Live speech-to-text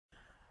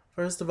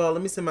First of all,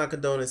 let me send my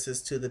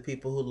condolences to the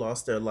people who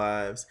lost their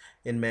lives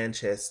in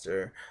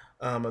Manchester.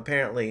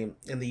 Apparently,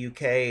 in the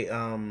UK,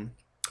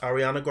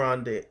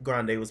 Ariana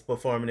Grande was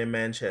performing in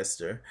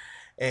Manchester,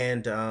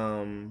 and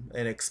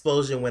an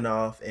explosion went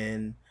off,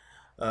 and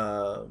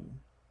um,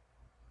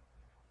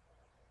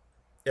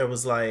 there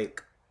was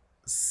like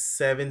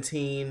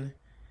 17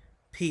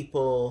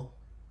 people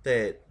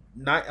that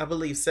not I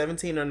believe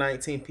 17 or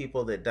 19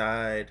 people that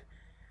died,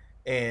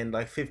 and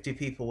like 50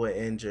 people were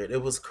injured.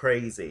 It was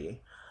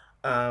crazy.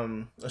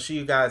 I'm sure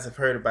you guys have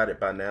heard about it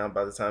by now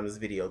by the time this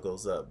video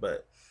goes up,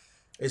 but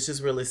it's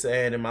just really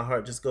sad, and my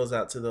heart just goes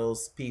out to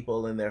those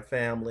people and their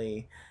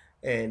family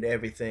and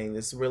everything.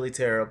 It's really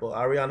terrible.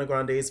 Ariana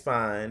Grande is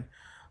fine.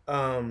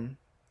 Um,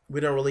 we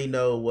don't really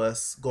know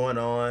what's going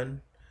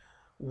on,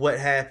 what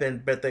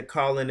happened, but they're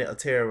calling it a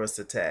terrorist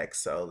attack.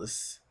 So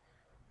this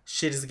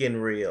shit is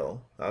getting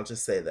real. I'll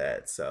just say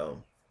that.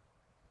 So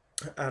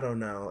I don't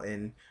know.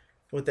 And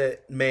with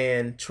that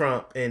man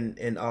Trump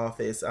in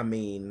office, I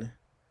mean,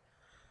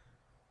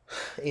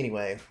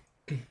 anyway,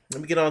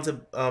 let me get on to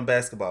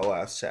basketball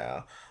wives,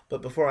 child.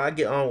 But before I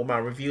get on with my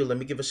review, let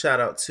me give a shout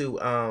out to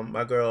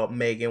my girl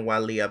Megan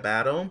Walia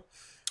Battle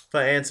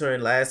for answering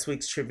last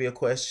week's trivia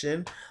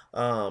question.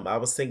 I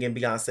was singing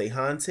Beyonce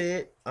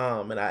Haunted,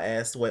 and I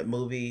asked what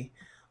movie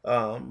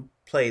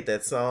played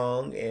that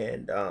song,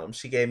 and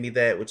she gave me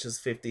that, which is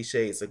 50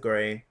 Shades of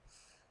Grey.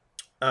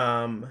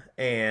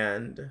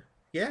 And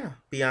yeah,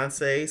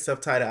 Beyonce,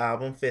 self-titled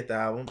album, fifth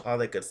album, all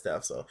that good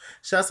stuff. So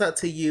shouts out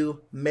to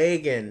you,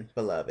 Megan,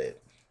 beloved.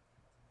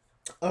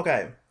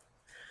 Okay,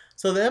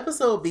 so the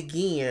episode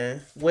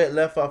began where it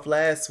left off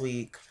last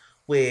week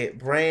with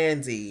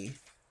Brandy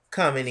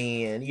coming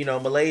in. You know,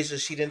 Malaysia,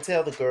 she didn't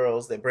tell the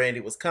girls that Brandy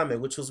was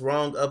coming, which was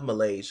wrong of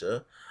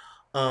Malaysia.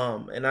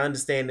 And I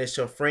understand that's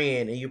your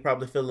friend, and you're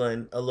probably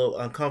feeling a little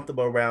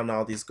uncomfortable around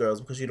all these girls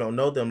because you don't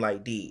know them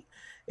like deep,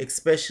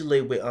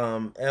 especially with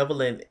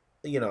Evelyn,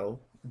 you know,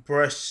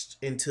 brushed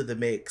into the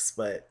mix.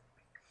 But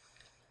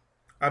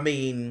I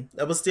mean,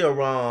 that was still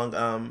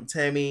wrong.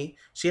 Tammy,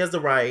 she has the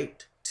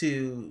right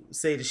to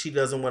say that she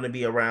doesn't want to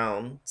be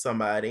around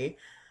somebody,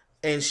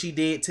 and she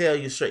did tell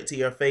you straight to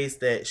your face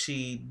that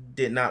she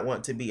did not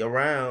want to be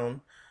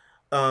around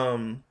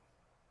um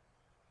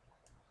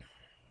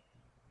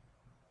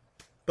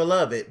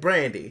beloved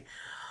Brandy.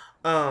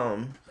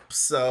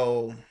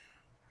 So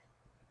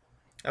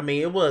I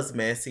mean, it was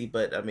messy,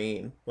 but I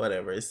mean,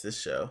 whatever. It's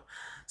this show.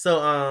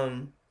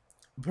 So,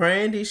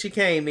 Brandy, she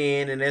came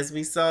in, and as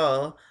we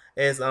saw,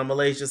 as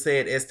Malaysia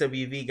said,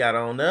 SWV got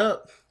on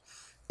up,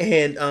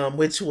 and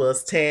which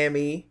was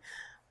Tammy,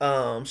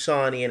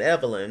 Shawnee, and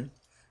Evelyn.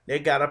 They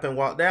got up and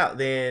walked out.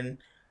 Then,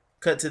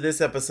 cut to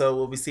this episode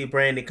where we see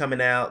Brandy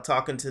coming out,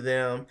 talking to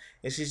them,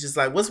 and she's just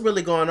like, "What's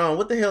really going on?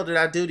 What the hell did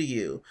I do to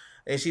you?"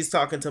 And she's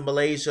talking to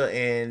Malaysia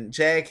and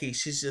Jackie.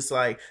 She's just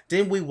like,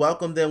 "Didn't we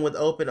welcome them with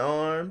open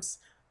arms?"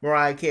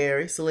 Mariah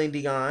Carey, Celine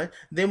Dion.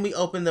 Then we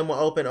open them with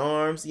open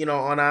arms, you know,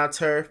 on our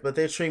turf, but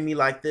they're treating me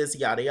like this,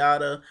 yada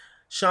yada.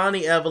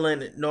 Shawnee,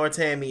 Evelyn, nor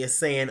Tammy is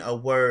saying a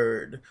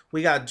word.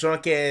 We got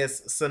drunk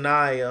ass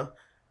Sanaya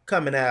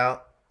coming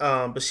out,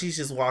 but she's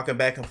just walking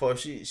back and forth.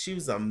 She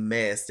was a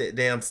mess. That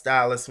damn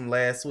stylist from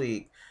last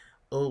week.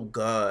 Oh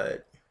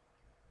God,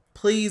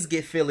 please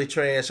get Philly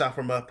trash off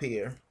from up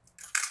here.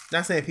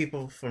 Not saying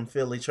people from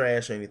Philly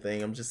trash or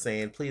anything. I'm just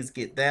saying please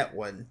get that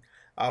one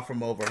off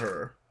from over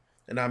her,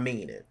 and I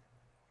mean it.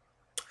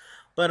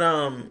 But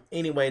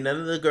anyway,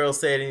 none of the girls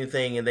said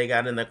anything, and they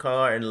got in the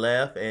car and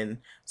left. And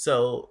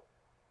so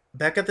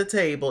back at the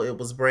table, it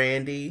was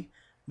Brandy,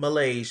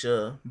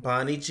 Malaysia,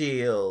 Bonnie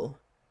Jill,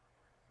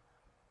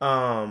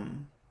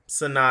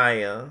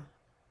 Sanaya,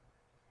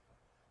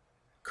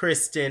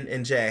 Kristen,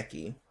 and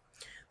Jackie.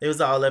 They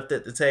was all left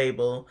at the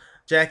table.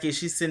 Jackie,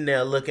 she's sitting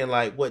there looking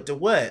like, what to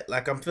what?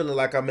 Like, I'm feeling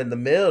like I'm in the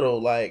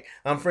middle. Like,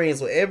 I'm friends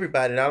with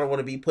everybody, and I don't want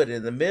to be put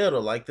in the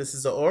middle. Like, this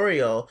is an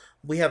Oreo.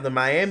 We have the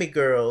Miami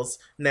girls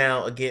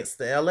now against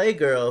the LA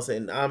girls,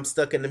 and I'm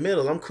stuck in the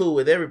middle. I'm cool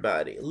with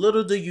everybody.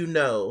 Little do you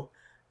know,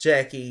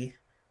 Jackie,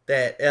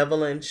 that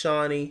Evelyn,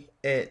 Shawnee,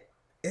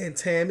 and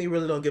Tammy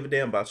really don't give a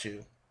damn about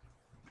you.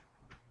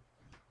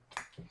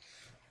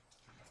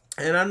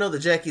 And I know that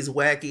Jackie's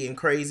wacky and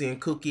crazy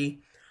and kooky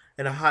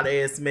and a hot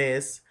ass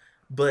mess,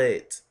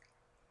 but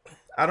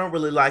I don't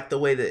really like the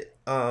way that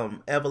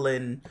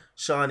Evelyn,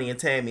 Shawnee, and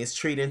Tammy is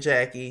treating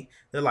Jackie.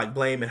 They're like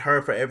blaming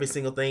her for every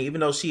single thing, even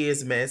though she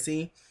is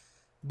messy.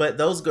 But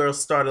those girls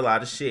start a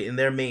lot of shit, and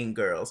they're mean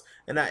girls.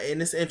 And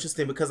it's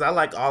interesting because I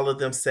like all of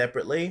them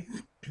separately.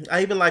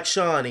 I even like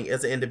Shawnee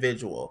as an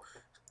individual,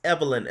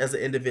 Evelyn as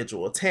an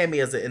individual, Tammy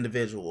as an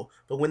individual.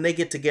 But when they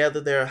get together,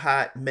 they're a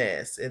hot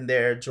mess and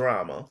they're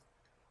drama,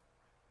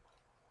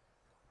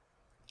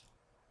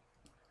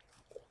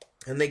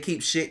 and they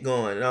keep shit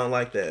going. And I don't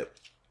like that.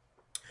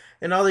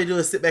 And all they do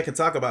is sit back and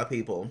talk about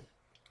people.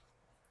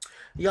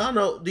 Y'all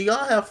know? Do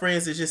y'all have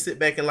friends that just sit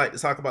back and like to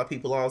talk about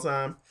people all the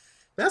time?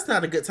 That's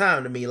not a good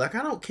time to me. Like,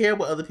 I don't care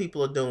what other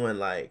people are doing.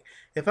 Like,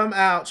 if I'm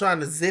out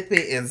trying to zip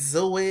it and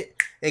zoo it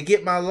and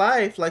get my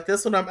life, like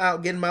that's when I'm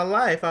out getting my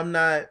life. I'm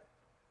not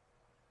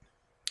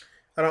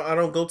I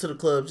don't go to the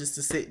club just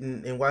to sit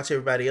and watch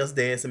everybody else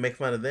dance and make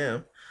fun of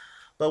them.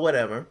 But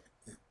whatever.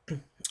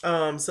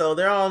 So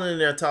they're all in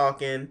there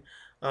talking.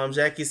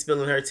 Jackie's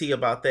spilling her tea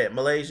about that.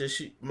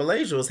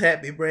 Malaysia was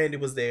happy Brandy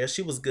was there.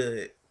 She was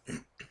good.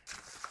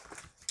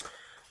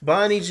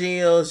 Bonnie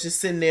Jill is just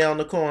sitting there on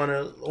the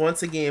corner.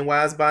 Once again,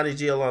 why is Bonnie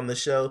Jill on the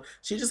show?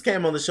 She just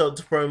came on the show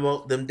to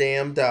promote them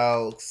damn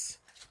dogs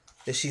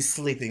that she's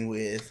sleeping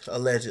with,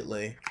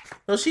 allegedly.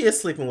 No, she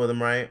is sleeping with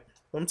them, right?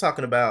 I'm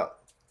talking about.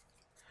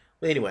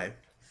 But anyway,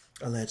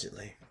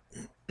 allegedly.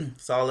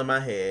 It's all in my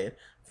head.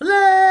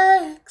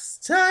 Flex,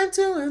 time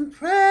to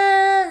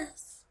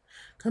impress.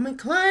 Come and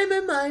climb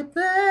in my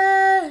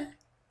bed.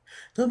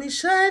 Don't be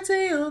shy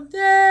till you're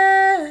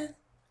dead.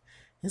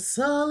 It's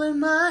all in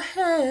my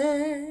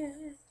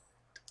head.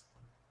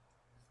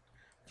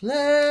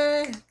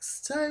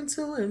 Flex, time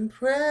to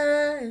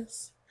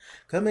impress.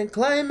 Come and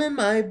climb in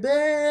my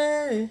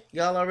bed.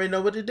 Y'all already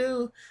know what to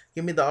do.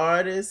 Give me the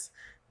artist.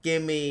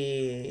 Give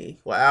me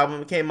what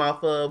album it came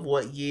off of,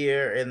 what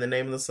year, and the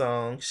name of the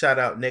song. Shout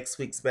out next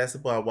week's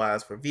Basketball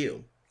Wives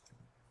review.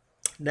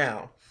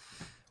 Now,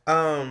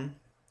 um,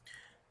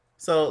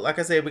 so like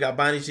I said, we got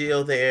Bonnie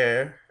Jill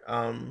there.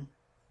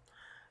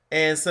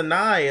 And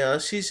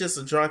Sanaya, she's just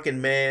a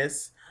drunken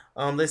mess.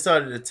 They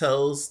started to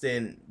toast,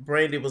 and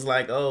Brandy was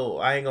like, "Oh,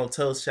 I ain't gonna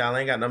toast, y'all.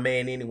 I ain't got no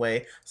man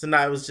anyway."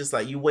 Sanaya was just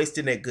like, "You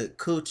wasting that good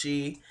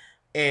coochie,"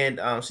 and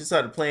she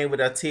started playing with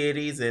her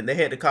titties, and they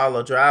had to call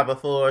a driver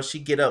for her. She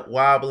get up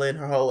wobbling,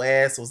 her whole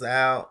ass was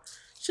out.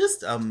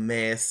 Just a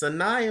mess.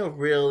 Sanaya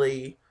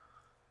really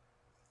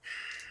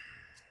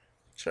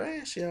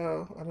trash,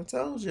 y'all. I done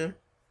told you.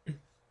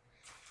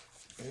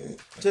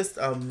 Just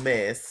a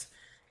mess.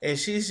 And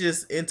she's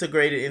just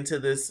integrated into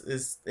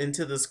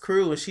this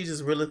crew, and she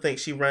just really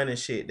thinks she running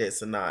shit.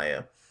 That's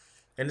Sanaya,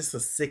 and it's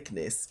a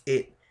sickness.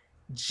 It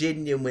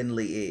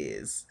genuinely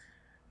is.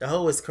 The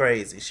hoe is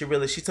crazy.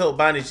 She told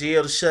Bonnie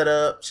Jill to shut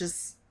up.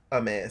 Just a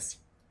mess.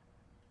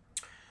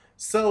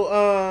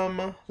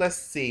 So let's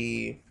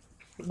see.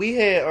 We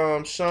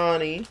had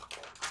Shawnee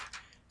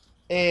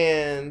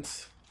and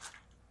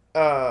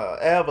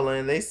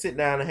Evelyn. They sit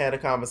down and had a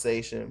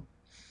conversation.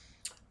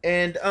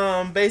 And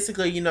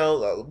basically,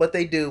 what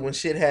they do when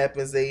shit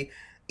happens, they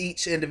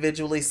each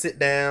individually sit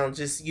down,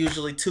 just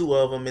usually two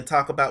of them, and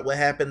talk about what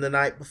happened the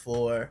night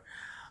before.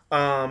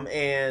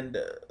 And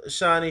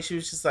Shawnee, she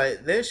was just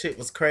like, that shit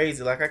was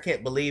crazy. Like, I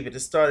can't believe it.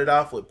 It started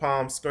off with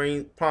Palm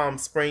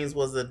Springs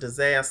was a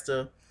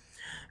disaster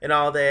and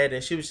all that.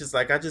 And she was just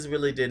like, I just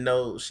really didn't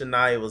know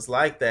Shania was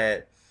like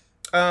that.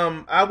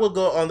 I will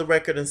go on the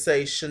record and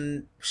say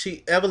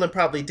Evelyn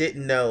probably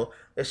didn't know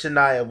that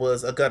Shania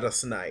was a gutter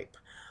snipe,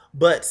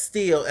 but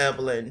still,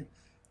 Evelyn,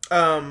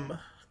 um,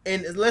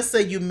 and let's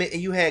say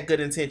you had good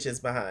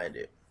intentions behind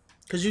it,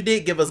 because you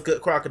did give us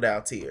good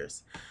crocodile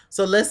tears.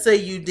 So let's say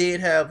you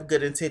did have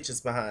good intentions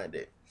behind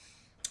it.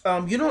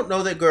 You don't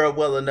know that girl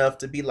well enough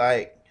to be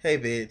like, hey,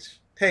 bitch,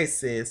 hey,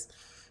 sis.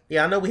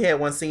 Yeah, I know we had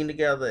one scene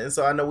together, and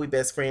so I know we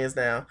best friends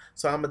now.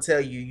 So I'm gonna tell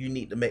you, you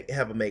need to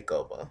have a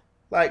makeover.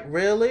 Like,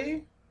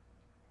 really?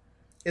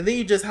 And then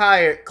you just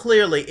hired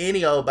clearly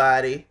any old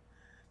body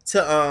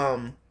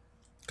to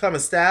come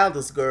and style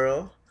this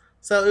girl.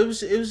 So it was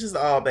just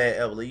all bad,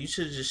 Evelyn. You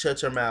should have just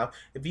shut your mouth.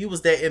 If you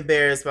was that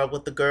embarrassed by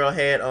what the girl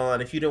had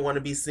on, if you didn't want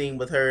to be seen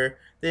with her,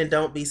 then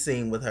don't be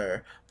seen with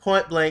her.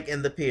 Point blank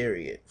in the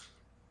period.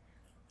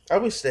 I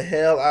wish the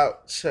hell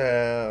out,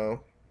 child.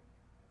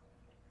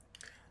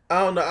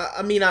 I don't know.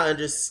 I mean, I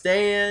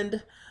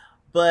understand,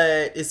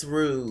 but it's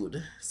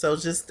rude. So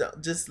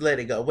just let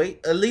it go.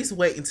 Wait, at least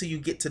wait until you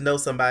get to know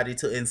somebody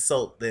to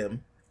insult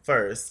them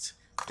first.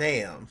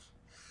 Damn.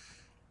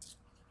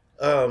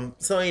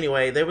 So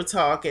anyway, they were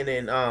talking,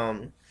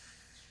 and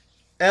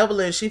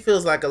Evelyn, she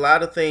feels like a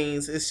lot of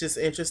things. It's just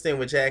interesting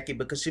with Jackie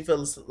because she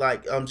feels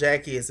like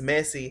Jackie is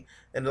messy,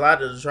 and a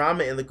lot of the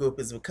drama in the group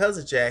is because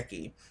of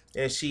Jackie,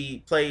 and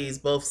she plays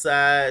both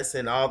sides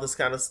and all this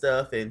kind of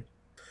stuff. And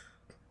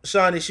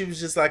Shawnee, she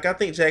was just like, I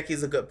think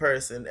Jackie's a good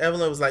person.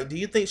 Evelyn was like, do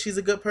you think she's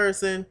a good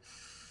person?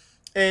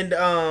 And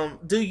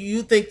do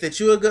you think that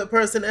you're a good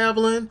person,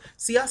 Evelyn?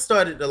 See, I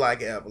started to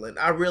like Evelyn.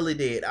 I really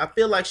did. I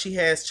feel like she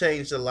has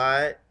changed a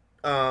lot.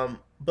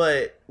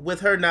 But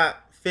with her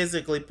not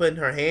physically putting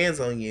her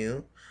hands on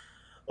you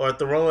or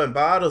throwing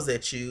bottles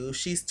at you,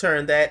 she's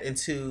turned that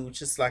into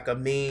just like a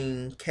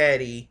mean,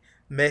 catty,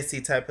 messy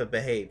type of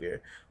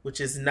behavior,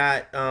 which is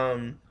not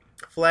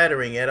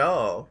flattering at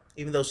all.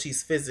 Even though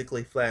she's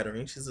physically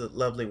flattering, she's a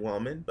lovely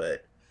woman.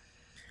 But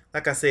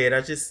like I said,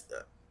 I just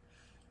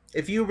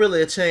if you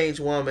really a changed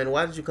woman,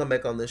 why did you come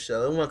back on this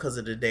show? It wasn't because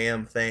of the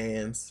damn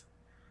fans.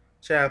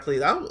 Child,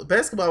 please.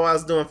 Basketball, I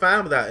was doing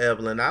fine without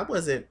Evelyn. I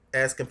wasn't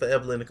asking for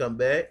Evelyn to come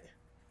back.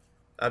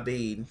 I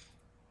mean,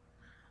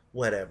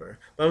 whatever.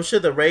 But I'm sure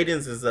the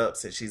ratings is up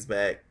since she's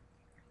back.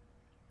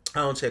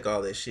 I don't check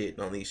all that shit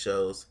on these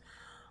shows.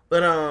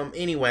 But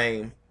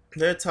anyway,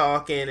 they're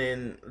talking,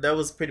 and that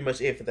was pretty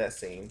much it for that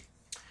scene.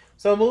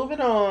 So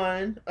moving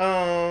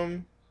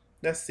on.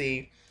 Let's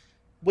see.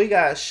 We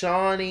got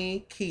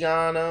Shawnee,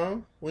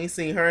 Kiana. We ain't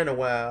seen her in a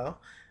while.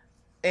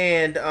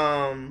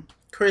 and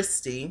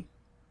Christy.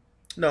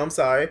 No, I'm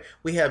sorry.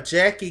 We have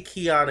Jackie,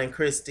 Kiana, and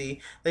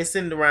Christy. They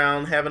sitting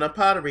around having a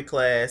pottery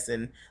class,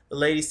 and the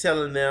lady's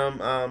telling them,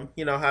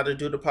 how to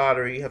do the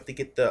pottery. You have to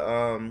get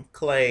the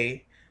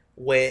clay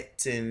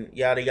wet and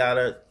yada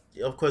yada.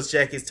 Of course,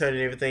 Jackie's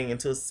turning everything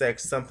into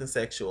something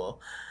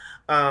sexual.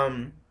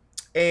 Um,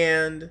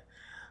 and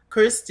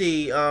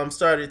Christy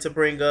started to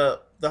bring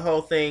up the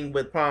whole thing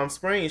with Palm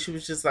Springs. She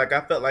was just like,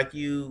 I felt like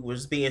you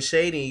was being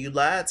shady and you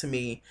lied to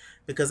me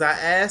because I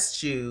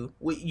asked you,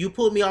 you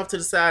pulled me off to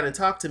the side and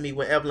talked to me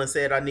when Evelyn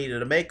said I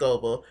needed a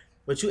makeover,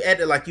 but you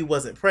acted like you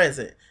wasn't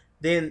present.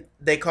 Then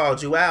they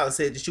called you out and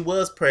said that you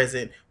was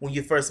present when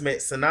you first met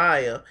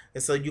Sanaya,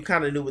 and so you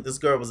kind of knew what this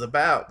girl was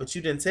about, but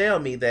you didn't tell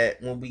me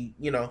that when we,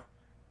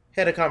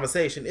 had a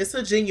conversation. It's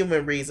a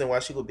genuine reason why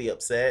she would be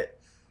upset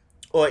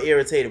or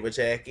irritated with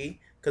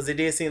Jackie because it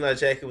did seem like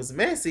Jackie was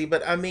messy.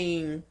 But I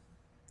mean,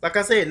 like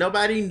I said,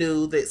 nobody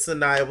knew that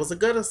Sanaya was a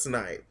gutter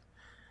snipe.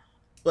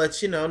 But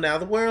now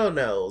the world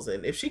knows.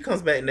 And if she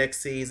comes back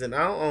next season,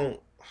 I don't.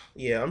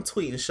 Yeah, I'm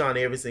tweeting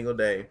Shawnee every single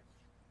day.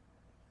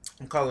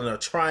 I'm calling her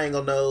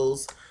triangle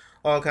nose,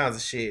 all kinds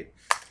of shit.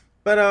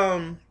 But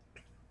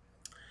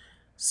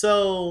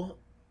so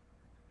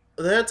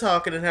they're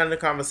talking and having a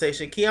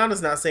conversation.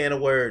 Kiana's not saying a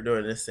word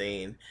during this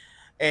scene.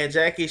 And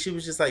Jackie, she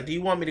was just like, "Do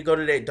you want me to go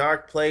to that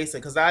dark place?"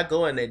 And because I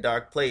go in that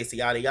dark place,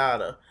 yada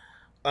yada.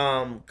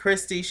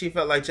 Christy, she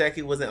felt like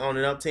Jackie wasn't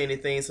owning up to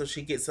anything, so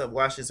she gets up,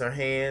 washes her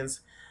hands,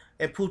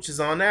 and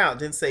pooches on out.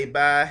 Didn't say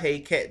bye, hey,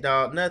 cat,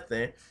 dog,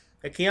 nothing.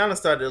 And Kiana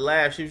started to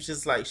laugh. She was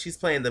just like, she's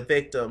playing the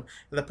victim,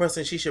 and the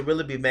person she should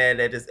really be mad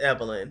at is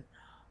Evelyn.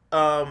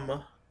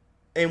 Um,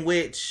 in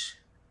which,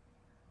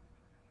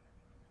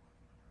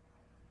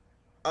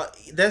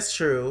 that's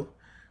true.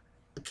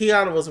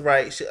 Kiana was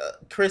right.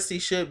 Christy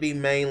should be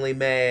mainly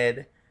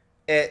mad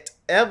at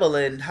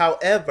Evelyn.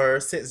 However,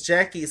 since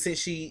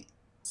she's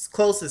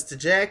closest to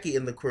Jackie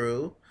in the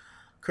crew,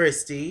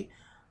 Christy,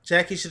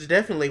 Jackie should have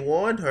definitely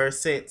warned her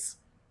since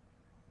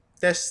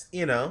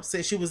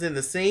she was in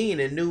the scene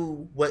and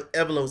knew what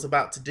Evelyn was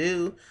about to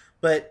do.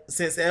 But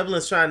since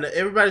everybody's trying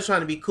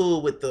to be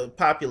cool with the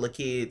popular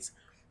kids.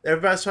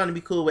 Everybody's trying to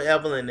be cool with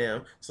Evelyn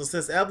now. So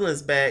since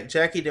Evelyn's back,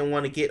 Jackie didn't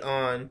want to get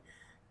on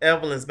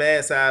Evelyn's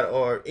bad side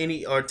or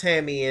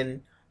Tammy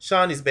and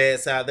Shawnee's bad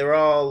side. They're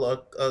all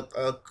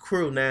a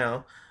crew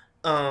now.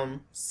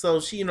 So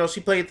she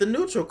played the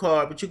neutral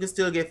card, but you can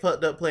still get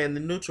fucked up playing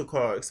the neutral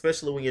card,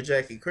 especially when you're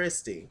Jackie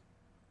Christie.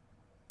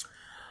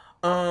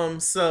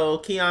 So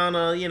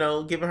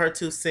Kiana, giving her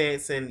 2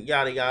 cents and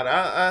yada yada.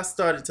 I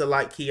started to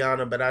like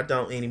Kiana, but I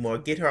don't anymore.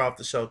 Get her off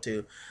the show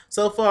too.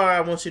 So far,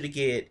 I want you to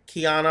get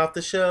Kiana off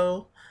the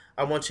show.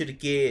 I want you to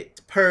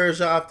get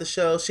Persia off the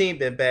show. She ain't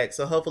been back,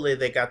 so hopefully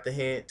they got the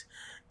hint.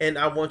 And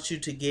I want you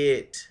to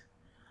get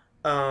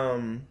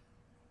um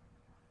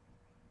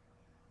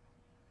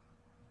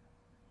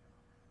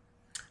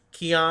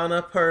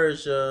Kiana,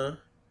 Persia,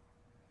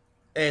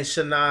 and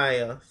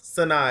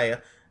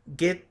Sanaya.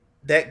 Get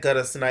that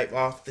gutter snipe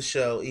off the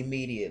show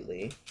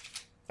immediately.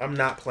 I'm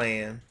not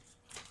playing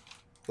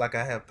like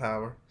I have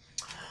power.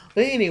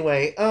 But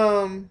anyway,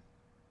 so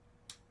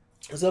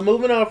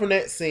moving on from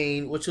that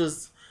scene, which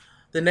was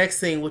the next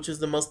scene, which was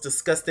the most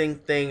disgusting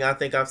thing I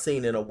think I've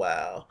seen in a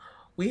while.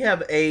 We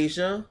have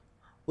Asia,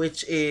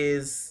 which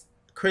is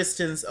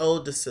Kristen's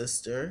older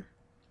sister.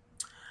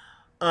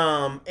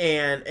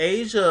 And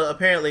Asia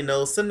apparently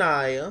knows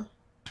Sanaya,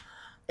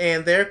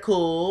 and they're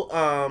cool.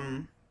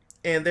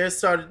 And they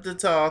started to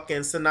talk,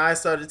 and Sanaya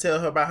started to tell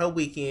her about her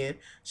weekend.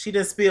 She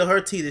didn't spill her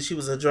tea that she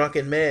was a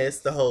drunken mess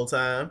the whole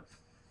time.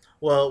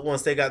 Well,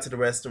 once they got to the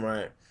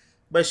restaurant.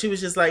 But she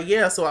was just like,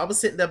 yeah, so I was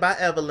sitting there by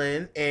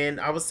Evelyn, and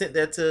I was sitting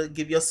there to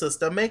give your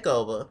sister a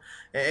makeover.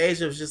 And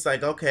Asia was just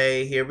like,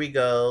 okay, here we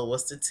go.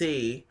 What's the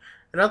tea?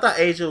 And I thought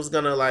Asia was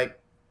going to, like,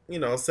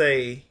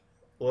 say,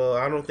 well,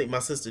 I don't think my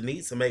sister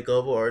needs a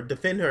makeover or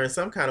defend her in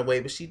some kind of way,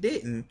 but she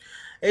didn't.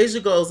 Asia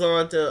goes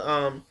on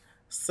to,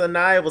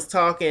 Sanaya was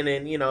talking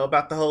and,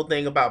 about the whole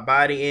thing about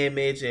body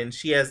image, and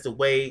she has the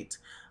weight.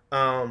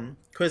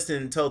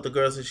 Kristen told the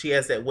girls that she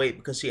has that weight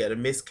because she had a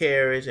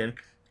miscarriage, and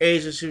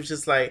Asia, she was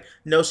just like,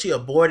 no, she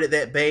aborted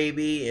that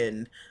baby,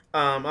 and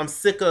I'm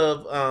sick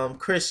of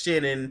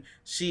Christian and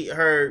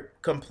her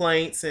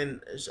complaints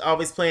and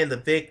always playing the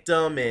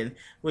victim. And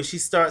when she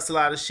starts a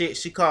lot of shit,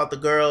 she called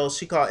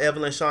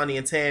Evelyn, Shawnee,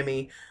 and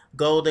Tammy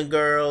golden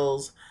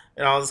girls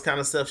and all this kind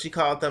of stuff. She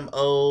called them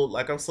old.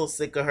 Like, I'm so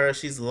sick of her.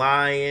 She's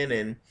lying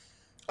and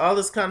all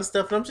this kind of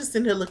stuff. And I'm just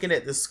sitting here looking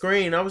at the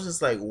screen. I was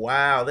just like,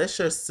 wow, that's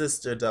your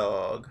sister,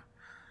 dog.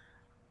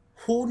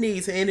 Who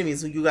needs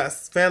enemies when you got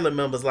family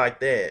members like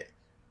that?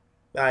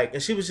 Like,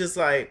 and she was just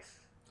like,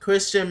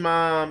 Christian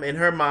mom and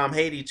her mom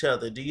hate each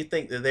other. Do you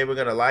think that they were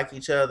gonna like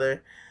each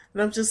other?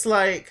 And I'm just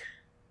like,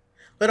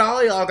 but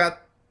all y'all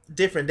got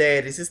different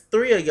daddies. It's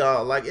 3 of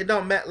y'all. Like, it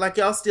don't matter. Like,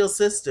 y'all still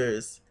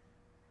sisters.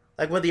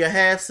 Like, whether you're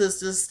half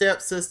sisters,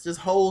 step sisters,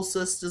 whole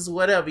sisters,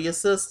 whatever, you're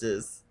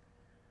sisters.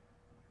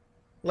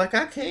 Like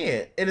I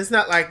can't. And it's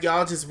not like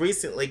y'all just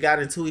recently got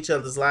into each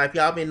other's life.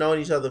 Y'all been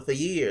knowing each other for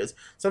years.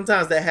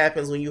 Sometimes that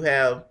happens when you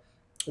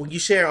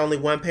share only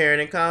one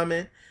parent in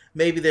common.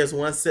 Maybe there's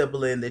one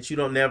sibling that you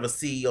don't never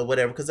see or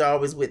whatever because they're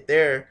always with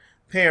their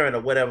parent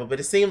or whatever. But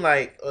it seemed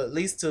like, or at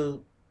least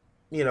to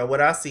what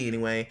I see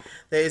anyway,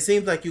 that it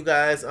seems like you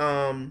guys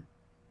know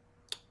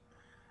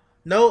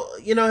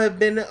have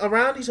been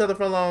around each other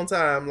for a long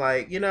time.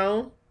 Like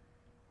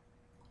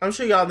I'm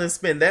sure y'all didn't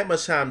spend that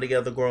much time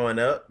together growing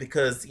up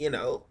because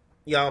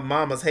y'all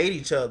mamas hate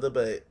each other,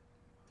 but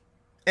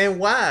and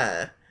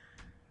why?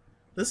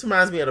 This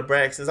reminds me of the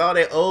Braxtons, all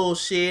that old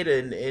shit,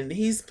 and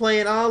he's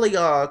playing all of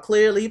y'all.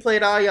 Clearly, he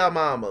played all y'all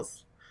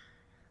mamas.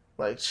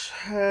 Like,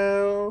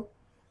 child,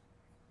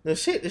 the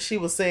shit that she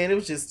was saying, it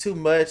was just too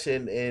much,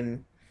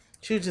 and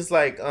she was just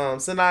like,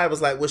 Sanaya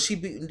was like, well,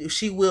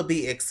 she will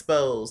be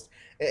exposed,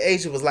 and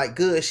Asia was like,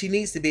 good, she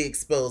needs to be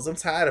exposed. I'm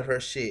tired of her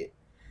shit.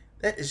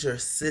 That is your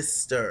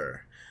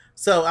sister.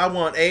 So I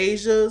want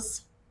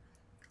Asia's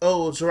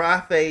old dry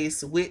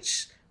face,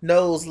 witch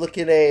nose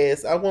looking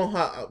ass. I want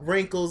her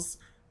wrinkles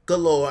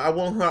galore. I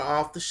want her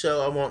off the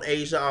show. I want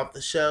Asia off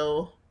the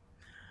show.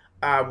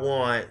 I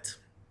want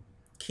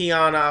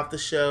Kiana off the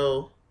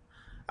show.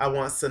 I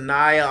want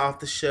Sanaya off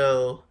the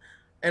show.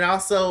 And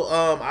also,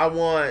 I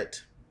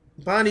want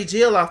Bonnie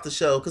Jill off the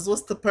show. Because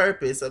what's the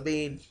purpose? I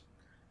mean,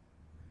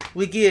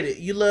 we get it.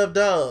 You love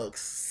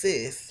dogs,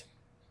 sis.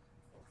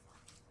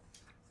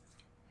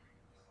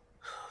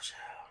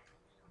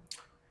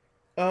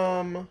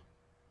 Um,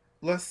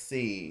 let's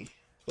see.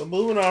 But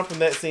moving on from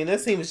that scene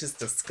was just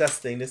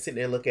disgusting to sit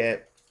there and look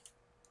at.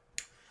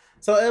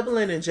 So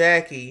Evelyn and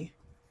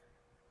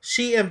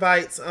she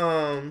invites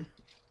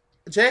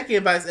Jackie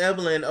invites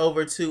Evelyn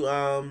over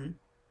to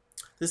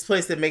this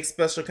place that makes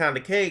special kind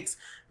of cakes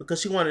because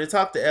she wanted to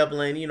talk to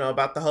Evelyn,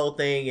 about the whole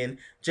thing. And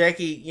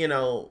Jackie,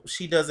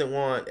 she doesn't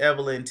want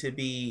Evelyn to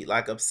be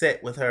like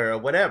upset with her or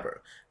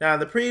whatever. Now in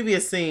the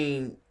previous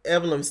scene,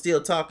 Evelyn's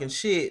still talking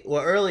shit.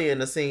 Well, earlier in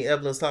the scene,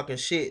 Evelyn's talking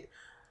shit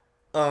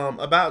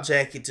about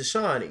Jackie to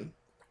Shawnee.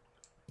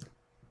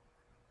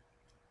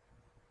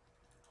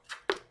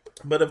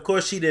 But of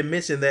course, she didn't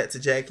mention that to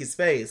Jackie's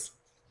face.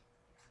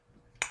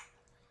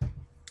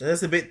 And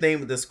that's a big thing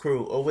with this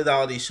crew or with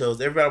all these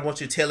shows. Everybody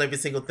wants you to tell every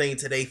single thing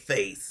to their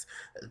face.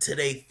 To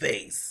their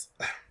face.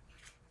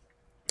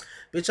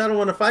 Bitch, I don't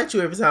want to fight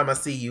you every time I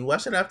see you. Why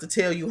should I have to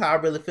tell you how I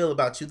really feel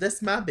about you?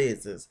 That's my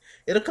business.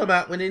 It'll come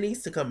out when it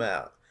needs to come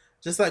out.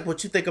 Just like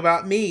what you think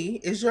about me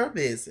is your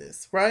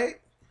business, right?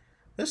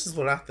 That's just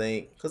what I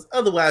think. Because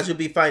otherwise you'll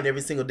be fighting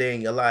every single day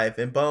in your life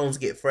and bones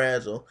get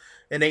fragile.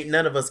 And ain't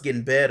none of us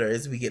getting better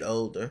as we get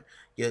older.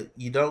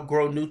 You don't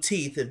grow new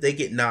teeth if they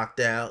get knocked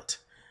out.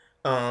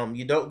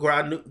 You don't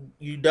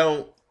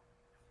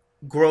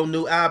grow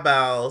new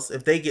eyeballs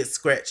if they get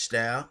scratched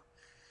out.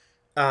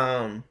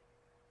 Your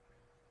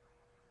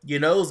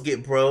nose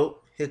get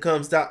broke. Here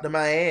comes Dr.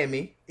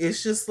 Miami.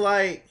 It's just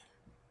like,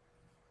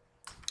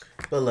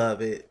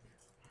 beloved,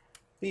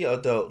 be an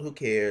adult. Who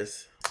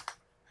cares?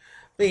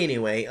 But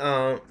anyway,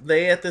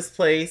 they at this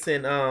place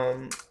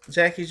and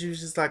Jackie, she was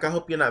just like, I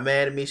hope you're not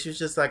mad at me. She was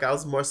just like, I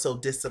was more so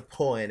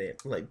disappointed.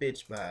 I'm like,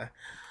 bitch, bye.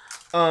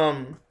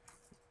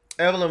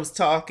 Evelyn was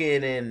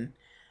talking and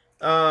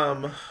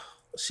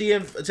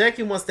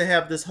Jackie wants to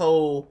have this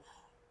whole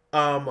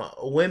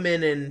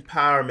women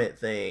empowerment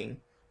thing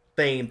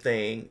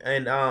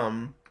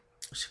and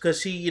because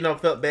she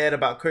felt bad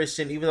about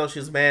Christian, even though she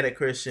was mad at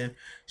Christian.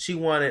 She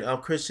wanted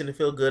Christian to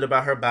feel good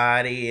about her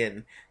body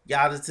and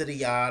yada to the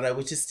yada,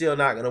 which is still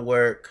not gonna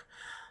work.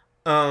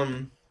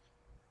 And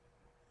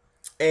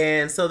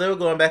so they were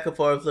going back and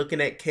forth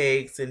looking at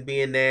cakes and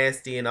being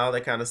nasty and all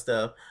that kind of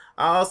stuff.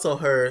 I also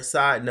heard,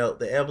 side note,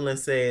 that Evelyn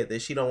said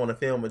that she don't want to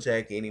film with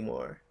Jackie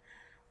anymore.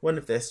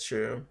 Wonder if that's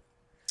true.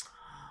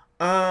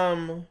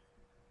 That's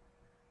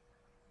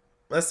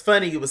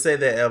funny you would say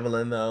that,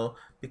 Evelyn, though,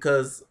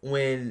 because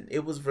when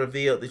it was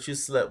revealed that you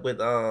slept with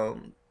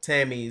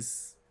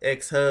Tammy's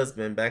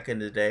ex-husband back in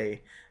the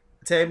day,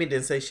 Tammy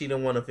didn't say she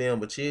didn't want to film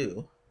with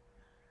you.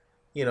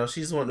 She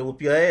just wanted to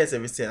whoop your ass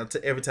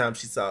every time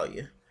she saw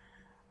you.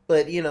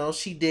 But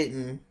she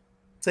didn't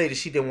say that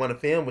she didn't want to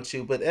film with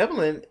you. But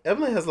Evelyn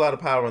has a lot of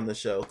power on the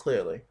show,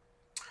 clearly.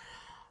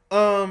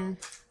 So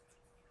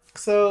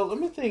let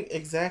me think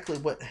exactly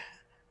what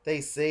they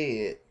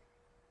said.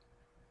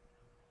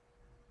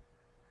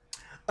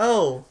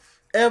 Oh,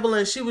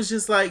 Evelyn, she was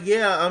just like,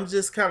 yeah, I'm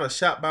just kind of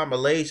shocked by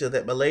Malaysia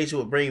that Malaysia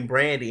would bring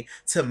Brandy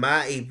to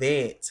my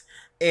event.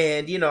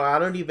 And, I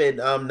don't even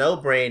know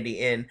Brandy.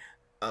 And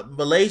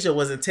Malaysia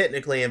wasn't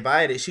technically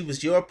invited. She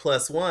was your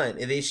plus one.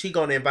 And then she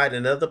going to invite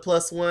another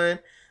plus one.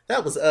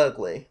 That was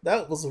ugly.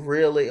 That was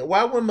really...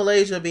 Why would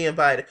Malaysia be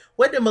invited?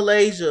 What did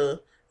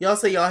Malaysia... Y'all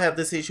say y'all have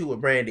this issue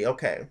with Brandy.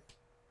 Okay.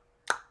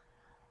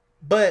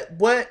 But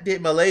what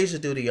did Malaysia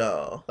do to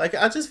y'all? Like,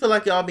 I just feel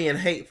like y'all being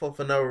hateful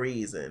for no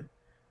reason.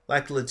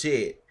 Like,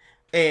 legit.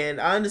 And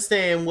I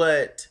understand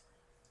what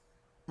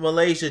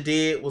Malaysia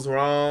did was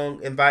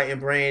wrong, inviting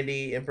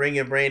Brandy and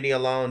bringing Brandy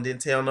along,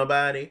 didn't tell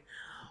nobody.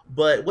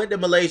 But what did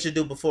Malaysia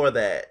do before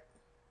that?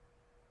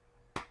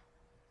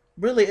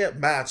 Really at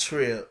my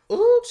trip.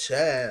 Ooh,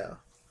 child.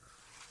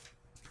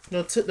 You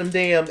know, took them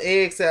damn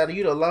eggs out of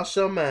you, done lost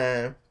your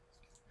mind.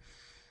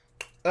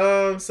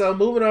 So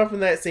moving on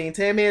from that scene,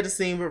 Tammy had a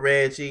scene with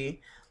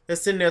Reggie. They're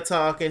sitting there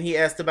talking. He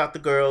asked about the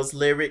girls,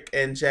 Lyric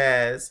and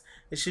Jazz.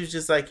 And she was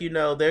just like,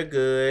 they're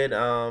good.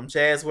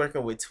 Jazz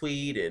working with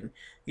Tweed and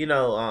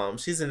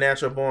she's a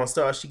natural born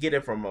star. She get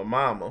it from her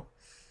mama.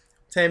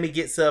 Tammy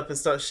gets up and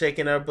starts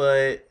shaking her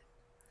butt.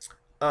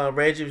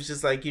 Reggie was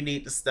just like, you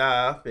need to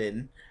stop,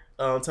 and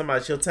talking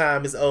about your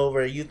time is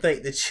over. You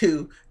think that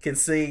you can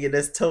sing, and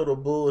that's total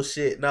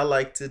bullshit. And I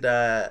like to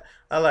die.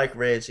 I like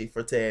Reggie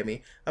for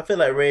Tammy. I feel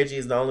like Reggie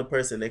is the only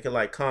person that can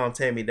like calm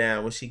Tammy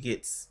down when she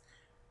gets,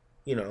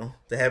 to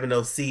having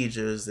those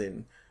seizures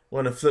and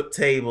want to flip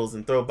tables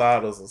and throw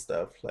bottles and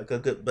stuff. Like a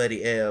good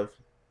buddy Ev.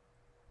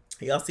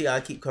 Y'all see how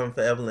I keep coming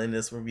for Evelyn in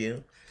this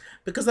review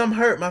because I'm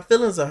hurt. My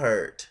feelings are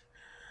hurt.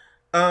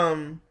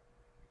 Um,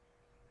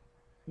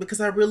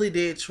 because I really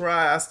did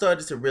try. I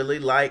started to really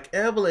like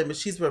Evelyn, but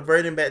she's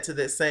reverting back to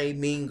that same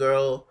mean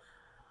girl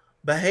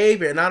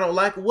behavior, and I don't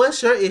like.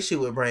 What's your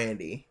issue with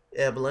Brandy,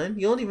 Evelyn?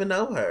 You don't even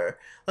know her.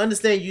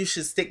 Understand you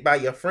should stick by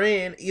your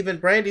friend. Even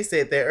Brandy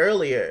said that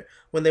earlier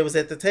when they was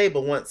at the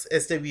table once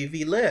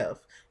SWV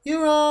left.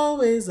 You're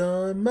always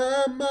on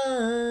my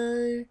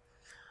mind.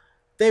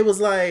 They was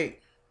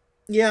like,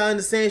 yeah, I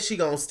understand she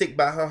gonna stick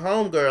by her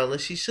homegirl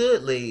and she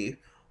should leave,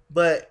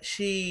 but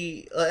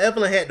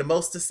Evelyn had the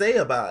most to say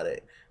about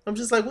it. I'm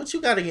just like, what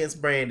you got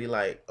against Brandy?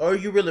 Like, or are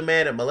you really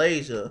mad at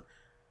Malaysia?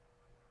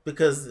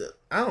 Because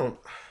I don't.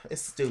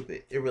 It's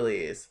stupid. It really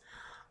is.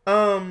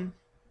 Um,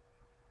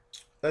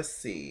 let's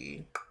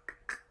see.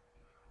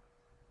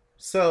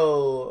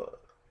 So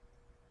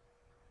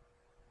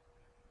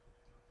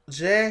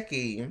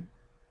Jackie,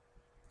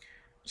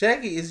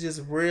 Jackie is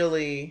just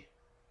really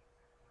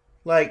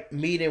like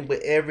meeting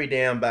with every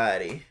damn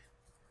body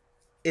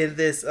in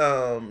this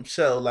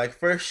show. Like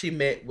first she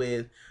met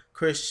with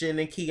Christian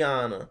and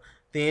Kiana,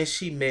 then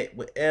she met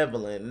with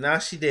Evelyn. Now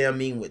she damn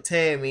mean with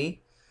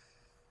Tammy.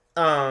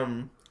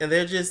 And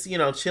they're just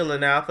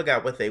chilling out. I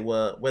forgot what they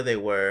were where they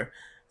were,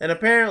 and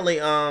apparently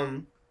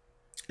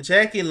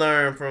Jackie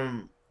learned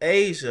from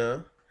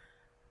Asia.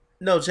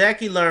 No,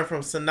 Jackie learned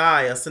from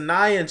Sanaya.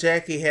 Sanaya and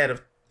Jackie had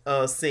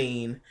a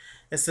scene,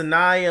 and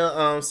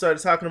Sanaya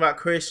started talking about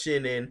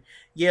Christian and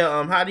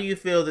yeah, how do you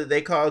feel that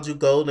they called you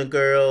Golden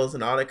Girls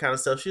and all that kind of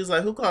stuff? She was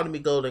like, who called me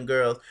Golden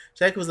Girls?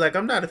 Jackie was like,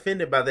 I'm not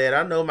offended by that.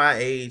 I know my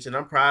age and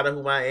I'm proud of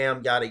who I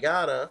am, yada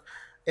yada.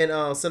 And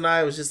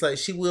Sanaya was just like,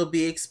 she will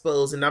be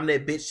exposed, and I'm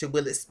that bitch that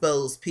will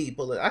expose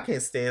people. I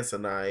can't stand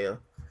Sanaya.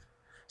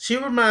 She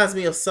reminds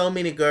me of so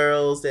many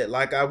girls that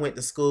like I went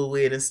to school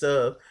with and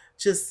stuff.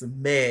 Just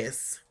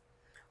mess,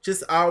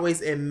 just always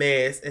in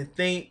mess, and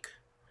think,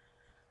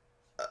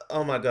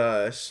 oh my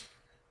gosh,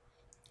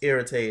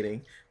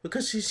 irritating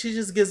because she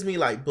just gives me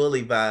like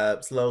bully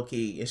vibes, low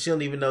key, and she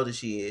don't even know that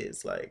she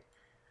is like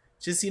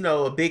just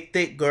a big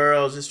thick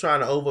girl just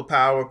trying to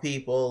overpower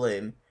people,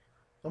 and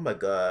oh my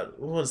god,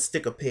 I want to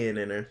stick a pin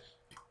in her.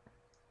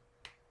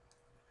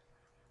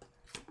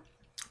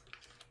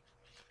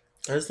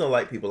 I just don't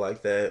like people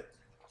like that.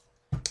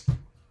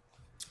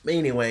 But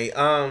anyway,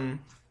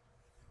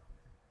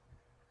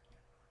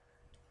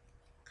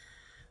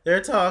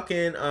 they're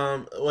talking.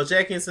 Well,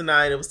 Jackie and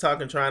Sanaya was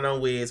talking, trying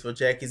on wigs for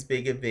Jackie's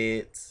big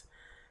events,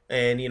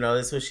 and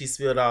that's when she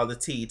spilled all the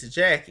tea to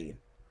Jackie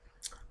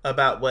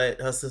about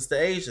what her sister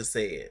Asia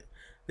said.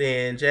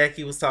 Then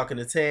Jackie was talking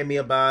to Tammy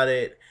about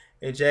it,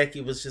 and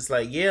Jackie was just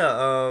like,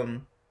 "Yeah,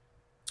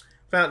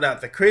 found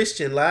out the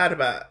Christian lied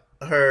about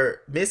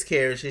her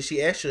miscarriage and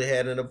she actually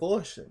had an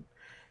abortion."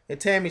 And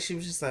Tammy, she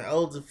was just like,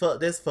 "Oh, the fuck,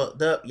 that's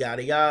fucked up,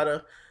 yada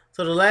yada."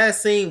 So the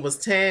last scene was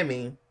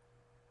Tammy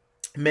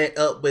met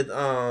up with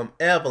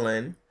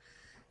Evelyn,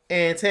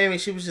 and Tammy,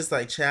 she was just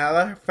like, "Child,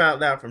 I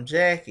found out from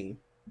Jackie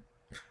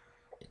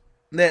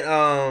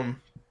that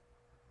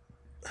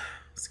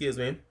excuse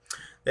me,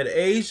 that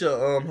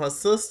Asia, her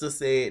sister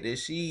said that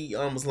she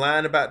was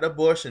lying about the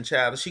abortion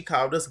child, and she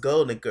called us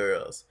Golden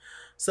Girls."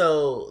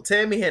 So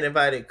Tammy had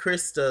invited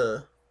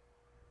Christine,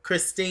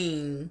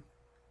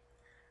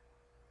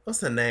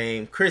 what's her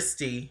name?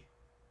 Kristen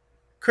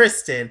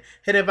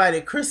had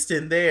invited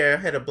Kristen there.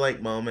 Had a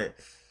blank moment.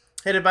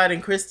 Had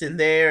invited Kristen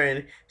there,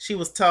 and she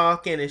was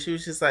talking, and she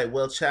was just like,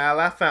 "Well,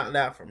 child, I found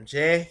out from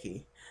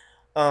Jackie,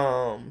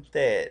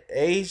 that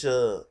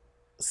Asia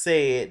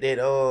said that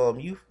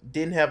you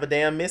didn't have a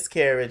damn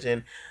miscarriage."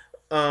 And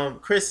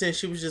Kristen,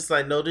 she was just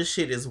like, "No, this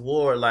shit is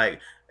war. Like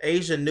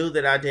Asia knew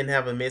that I didn't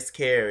have a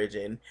miscarriage."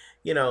 And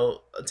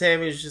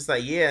Tammy was just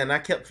like, "Yeah," and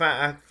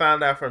I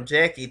found out from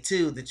Jackie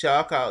too that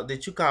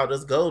you called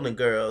us Golden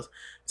Girls.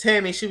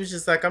 Tammy, she was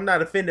just like, "I'm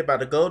not offended by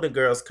the Golden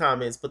Girls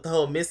comments, but the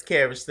whole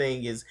miscarriage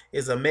thing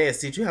is a mess.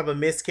 Did you have a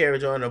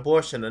miscarriage or an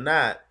abortion or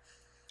not?"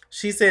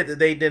 She said that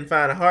they didn't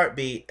find a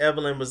heartbeat.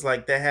 Evelyn was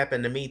like, "That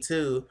happened to me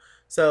too."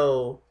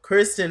 So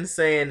Kristen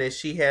saying that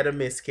she had a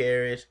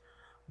miscarriage,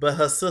 but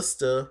her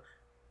sister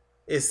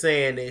is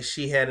saying that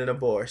she had an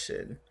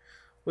abortion,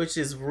 which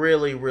is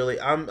really,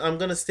 really. I'm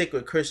gonna stick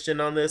with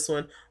Christian on this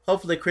one.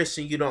 Hopefully,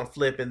 Christian, you don't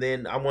flip, and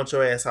then I want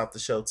your ass off the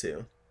show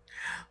too.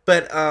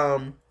 But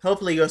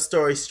hopefully your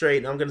story's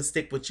straight. I'm gonna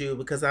stick with you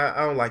because I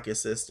don't like your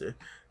sister.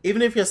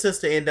 Even if your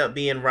sister end up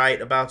being right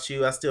about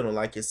you, I still don't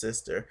like your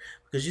sister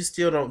because you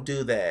still don't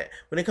do that.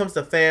 When it comes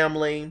to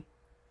family,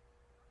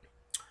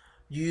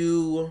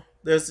 you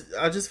there's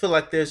I just feel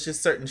like there's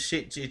just certain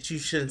shit that you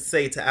shouldn't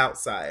say to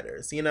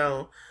outsiders.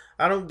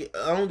 I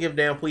don't give a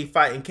damn if we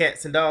fighting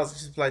cats and dogs.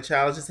 It's just like,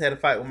 child, I just had a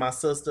fight with my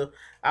sister.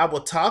 I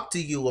will talk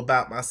to you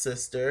about my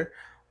sister,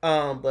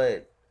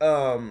 but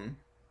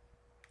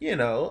you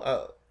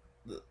know,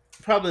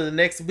 probably the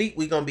next week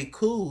we gonna be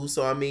cool.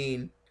 So I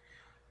mean,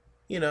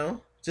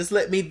 just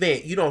let me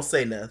vent. You don't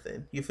say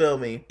nothing. You feel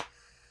me?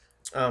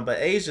 But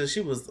Asia,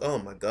 she was, oh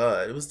my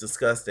god, it was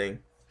disgusting.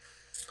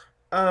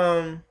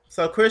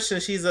 So Christian,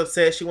 she's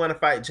upset. She want to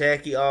fight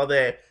Jackie, all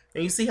that,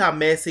 and you see how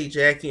messy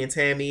Jackie and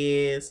Tammy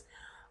is.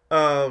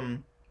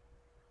 Um,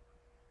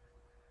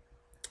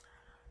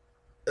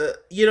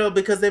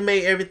 because they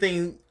made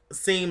everything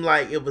seem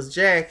like it was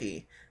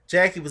Jackie.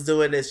 Jackie was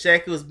doing this.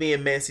 Jackie was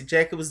being messy.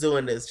 Jackie was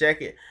doing this.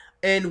 Jackie,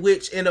 and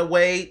which in a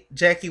way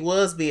Jackie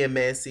was being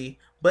messy,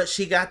 but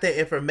she got that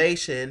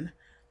information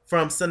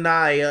from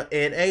Sanaya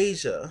and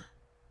Asia,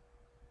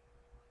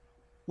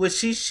 which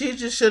she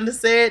just shouldn't have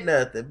said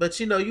nothing. But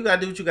you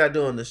gotta do what you gotta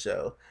do on the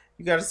show.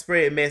 You gotta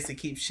spread mess and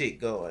keep shit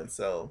going.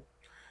 So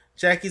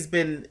Jackie's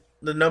been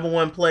the number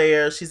one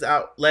player. She's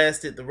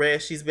outlasted the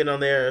rest. She's been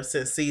on there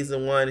since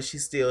season one, and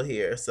she's still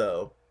here.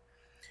 So,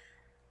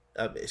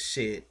 I mean,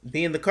 shit.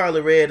 Being the Carly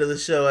Red of the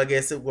show, I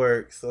guess it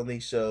works on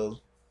these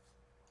shows.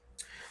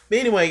 But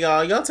anyway,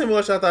 y'all tell me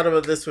what y'all thought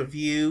about this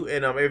review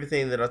and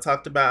everything that I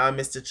talked about. I'm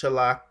Mr.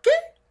 Chalaki.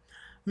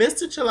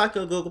 Mr.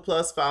 Chalaka on Google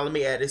Plus. Follow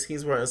me at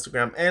ITSKINGWORLD on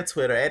Instagram and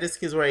Twitter. At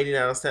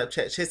ITSKINGWORLD89 on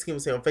Snapchat. Chase King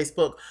on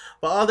Facebook.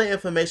 But all the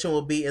information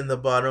will be in the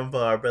bottom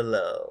bar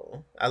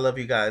below. I love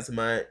you guys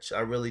much. I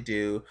really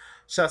do.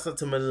 Shouts out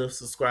to my new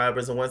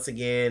subscribers. And once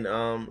again,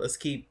 let's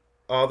keep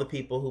all the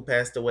people who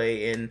passed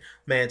away in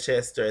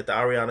Manchester at the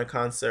Ariana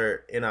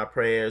concert in our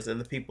prayers,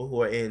 and the people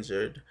who are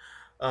injured.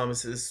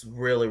 It's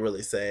really,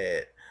 really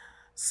sad.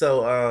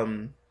 So,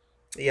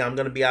 yeah, I'm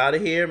going to be out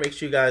of here. Make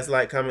sure you guys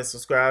like, comment,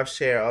 subscribe,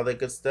 share, all that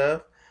good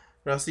stuff.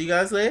 And I'll see you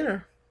guys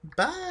later.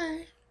 Bye.